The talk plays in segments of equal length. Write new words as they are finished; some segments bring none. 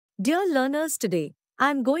Dear learners, today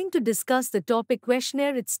I am going to discuss the topic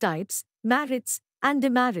questionnaire, its types, merits, and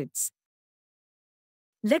demerits.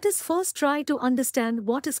 Let us first try to understand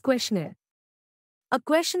what is questionnaire. A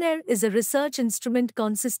questionnaire is a research instrument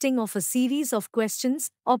consisting of a series of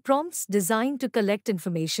questions or prompts designed to collect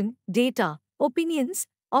information, data, opinions,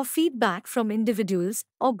 or feedback from individuals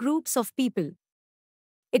or groups of people.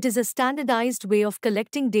 It is a standardized way of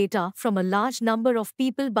collecting data from a large number of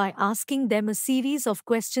people by asking them a series of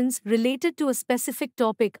questions related to a specific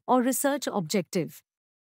topic or research objective.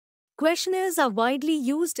 Questionnaires are widely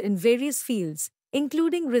used in various fields,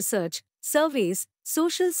 including research, surveys,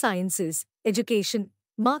 social sciences, education,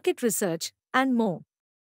 market research, and more.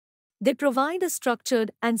 They provide a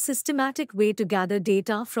structured and systematic way to gather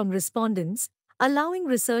data from respondents, allowing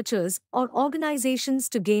researchers or organizations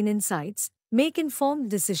to gain insights, make informed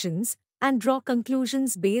decisions, and draw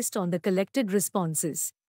conclusions based on the collected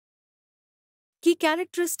responses. Key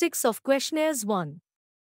characteristics of questionnaires: 1.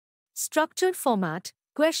 Structured format.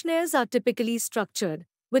 Questionnaires are typically structured,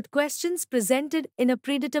 with questions presented in a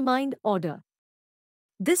predetermined order.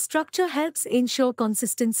 This structure helps ensure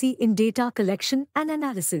consistency in data collection and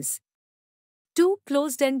analysis. 2.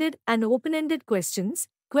 Closed-ended and open-ended questions.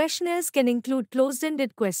 Questionnaires can include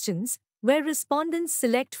closed-ended questions, where respondents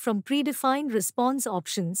select from predefined response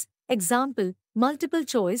options, example, multiple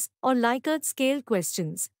choice or Likert scale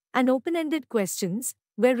questions, and open-ended questions,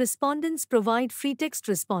 where respondents provide free text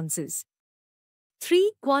responses.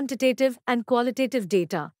 3. Quantitative and qualitative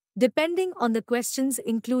data. Depending on the questions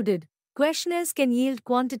included, questionnaires can yield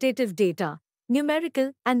quantitative data,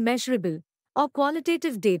 numerical and measurable, or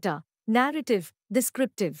qualitative data, narrative,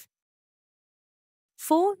 descriptive.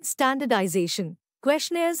 4. Standardization.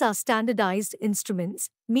 Questionnaires are standardized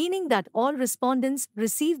instruments, meaning that all respondents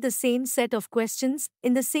receive the same set of questions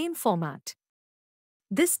in the same format.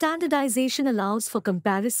 This standardization allows for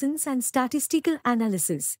comparisons and statistical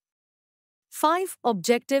analysis. 5.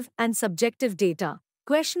 Objective and subjective data.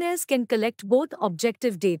 Questionnaires can collect both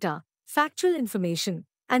objective data, factual information,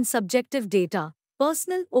 and subjective data,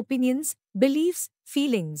 personal opinions, beliefs,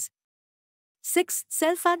 feelings. 6.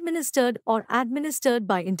 Self-administered or administered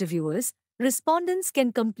by interviewers. Respondents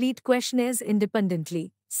can complete questionnaires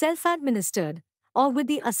independently, self-administered, or with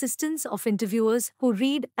the assistance of interviewers who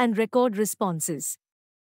read and record responses.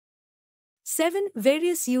 7.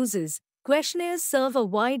 Various uses. Questionnaires serve a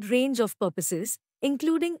wide range of purposes,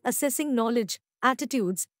 including assessing knowledge,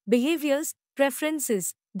 attitudes, behaviors,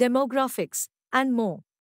 preferences, demographics, and more.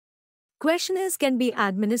 Questionnaires can be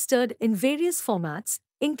administered in various formats,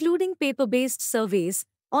 including paper-based surveys,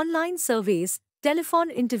 online surveys, telephone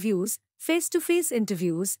interviews, face-to-face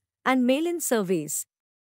interviews, and mail-in surveys.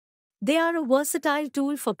 They are a versatile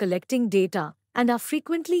tool for collecting data and are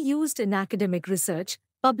frequently used in academic research,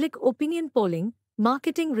 public opinion polling,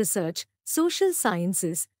 marketing research, social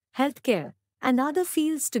sciences, healthcare, and other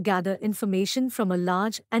fields to gather information from a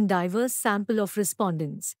large and diverse sample of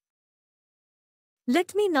respondents.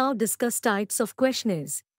 Let me now discuss types of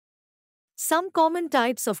questionnaires. Some common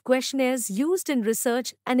types of questionnaires used in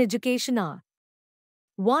research and education are: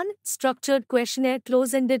 1. Structured questionnaire,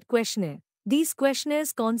 close-ended questionnaire. These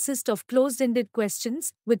questionnaires consist of closed-ended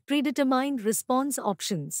questions with predetermined response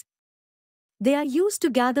options. They are used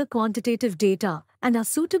to gather quantitative data and are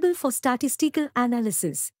suitable for statistical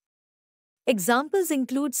analysis. Examples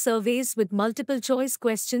include surveys with multiple-choice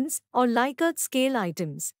questions or Likert scale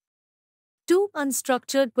items. 2.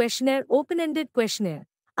 Unstructured questionnaire, open-ended questionnaire.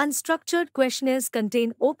 Unstructured questionnaires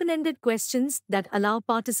contain open-ended questions that allow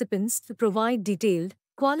participants to provide detailed,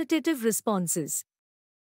 qualitative responses.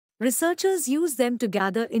 Researchers use them to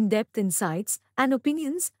gather in-depth insights and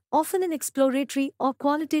opinions, often in exploratory or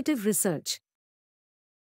qualitative research.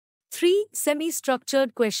 3.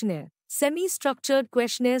 Semi-structured questionnaire. Semi-structured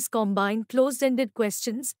questionnaires combine closed-ended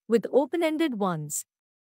questions with open-ended ones.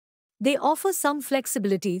 They offer some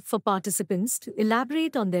flexibility for participants to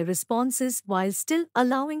elaborate on their responses while still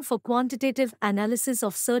allowing for quantitative analysis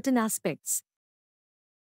of certain aspects.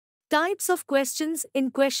 Types of questions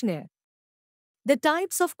in questionnaire. The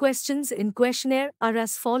types of questions in questionnaire are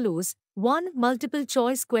as follows. 1. Multiple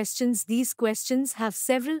choice questions. These questions have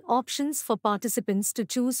several options for participants to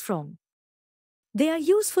choose from. They are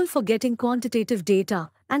useful for getting quantitative data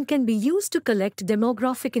and can be used to collect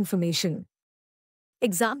demographic information.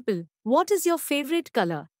 Example: what is your favorite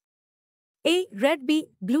color? A. Red. B.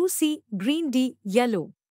 Blue. C. Green. D.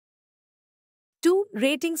 Yellow. 2.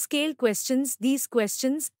 Rating scale questions. These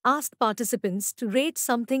questions ask participants to rate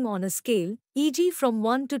something on a scale, e.g. from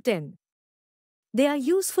 1 to 10. They are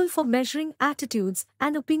useful for measuring attitudes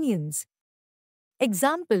and opinions.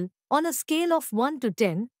 Example: on a scale of 1 to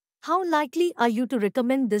 10, How likely are you to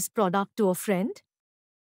recommend this product to a friend?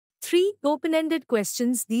 3. Open-ended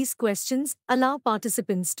questions. These questions allow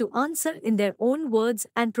participants to answer in their own words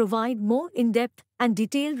and provide more in-depth and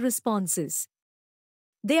detailed responses.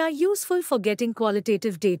 They are useful for getting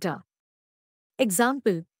qualitative data.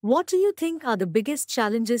 Example: what do you think are the biggest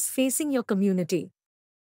challenges facing your community?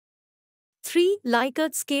 3.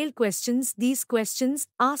 Likert scale questions. These questions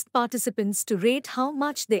ask participants to rate how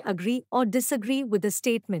much they agree or disagree with a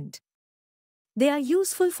statement. They are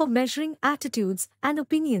useful for measuring attitudes and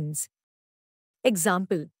opinions.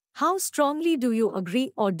 Example: how strongly do you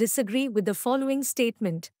agree or disagree with the following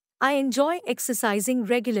statement? I enjoy exercising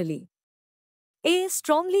regularly. A.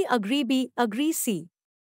 Strongly agree. B. Agree. C.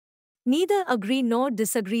 Neither agree nor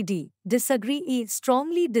disagree. D. Disagree. E.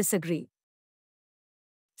 Strongly disagree.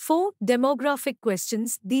 4. Demographic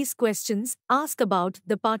questions. These questions ask about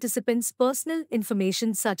the participants' personal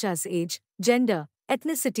information such as age, gender,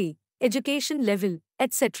 ethnicity, education level,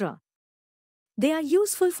 etc. They are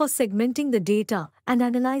useful for segmenting the data and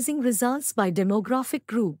analyzing results by demographic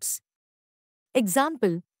groups.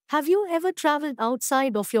 Example: have you ever traveled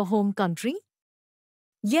outside of your home country?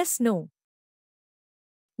 Yes, no.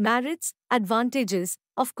 Merits, advantages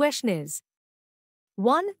of questionnaires.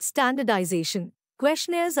 1. Standardization.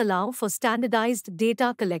 Questionnaires allow for standardized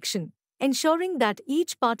data collection, ensuring that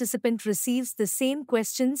each participant receives the same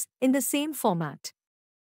questions in the same format.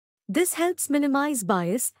 This helps minimize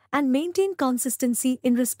bias and maintain consistency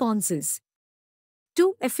in responses.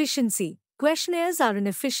 2. Efficiency. Questionnaires are an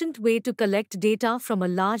efficient way to collect data from a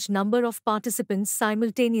large number of participants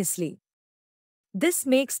simultaneously. This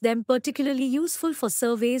makes them particularly useful for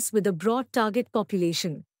surveys with a broad target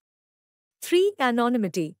population. 3.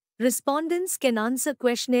 Anonymity. Respondents can answer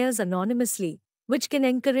questionnaires anonymously, which can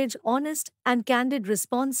encourage honest and candid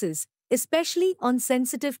responses, especially on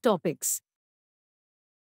sensitive topics.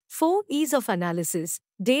 4. Ease of analysis.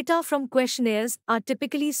 Data from questionnaires are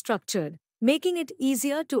typically structured, making it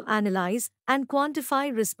easier to analyze and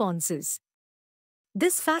quantify responses.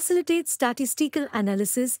 This facilitates statistical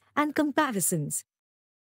analysis and comparisons.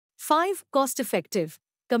 5. Cost-effective.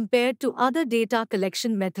 Compared to other data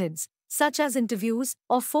collection methods, such as interviews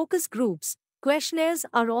or focus groups, questionnaires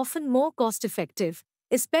are often more cost-effective,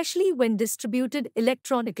 especially when distributed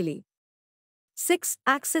electronically. 6.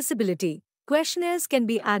 Accessibility. Questionnaires can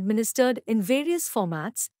be administered in various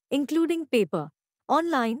formats, including paper,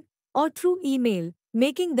 online, or through email,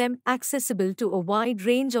 making them accessible to a wide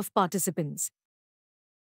range of participants.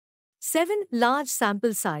 7. Large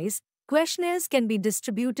sample size. Questionnaires can be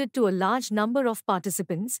distributed to a large number of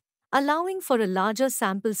participants, allowing for a larger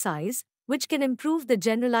sample size, which can improve the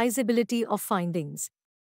generalizability of findings.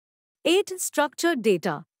 8. Structured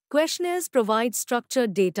data. Questionnaires provide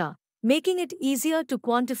structured data, making it easier to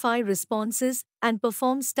quantify responses and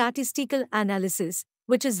perform statistical analysis,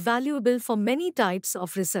 which is valuable for many types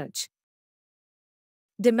of research.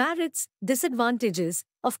 Demerits, disadvantages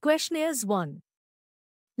of questionnaires. 1.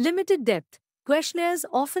 Limited depth. Questionnaires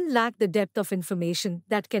often lack the depth of information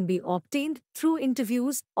that can be obtained through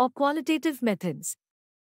interviews or qualitative methods.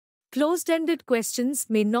 Closed-ended questions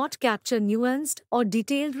may not capture nuanced or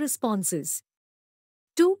detailed responses.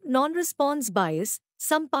 2. Non-response bias.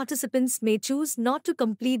 Some participants may choose not to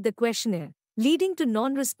complete the questionnaire, leading to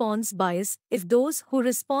non-response bias if those who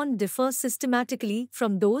respond differ systematically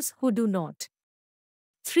from those who do not.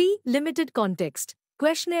 3. Limited context.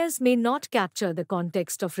 Questionnaires may not capture the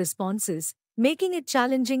context of responses, making it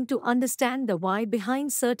challenging to understand the why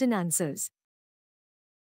behind certain answers.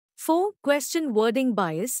 4. Question wording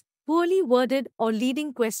bias. Poorly worded or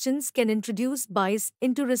leading questions can introduce bias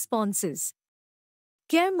into responses.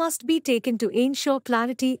 Care must be taken to ensure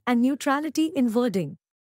clarity and neutrality in wording.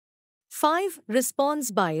 5.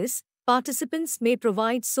 Response bias. Participants may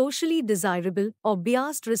provide socially desirable or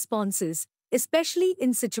biased responses, especially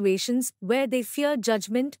in situations where they fear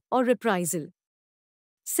judgment or reprisal.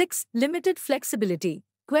 6. Limited flexibility.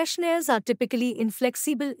 Questionnaires are typically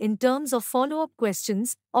inflexible in terms of follow-up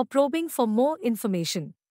questions or probing for more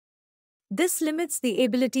information. This limits the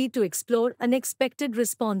ability to explore unexpected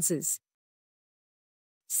responses.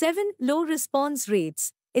 7. Low response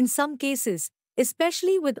rates. In some cases,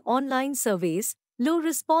 especially with online surveys, low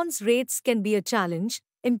response rates can be a challenge,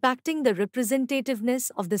 impacting the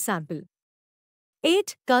representativeness of the sample.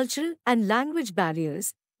 8. Cultural and language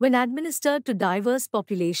barriers. When administered to diverse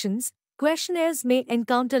populations, questionnaires may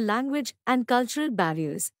encounter language and cultural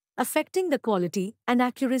barriers, affecting the quality and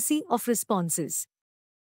accuracy of responses.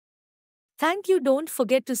 Thank you. Don't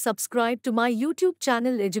forget to subscribe to my YouTube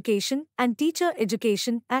channel Education and Teacher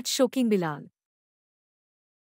Education at Shokin Bilal.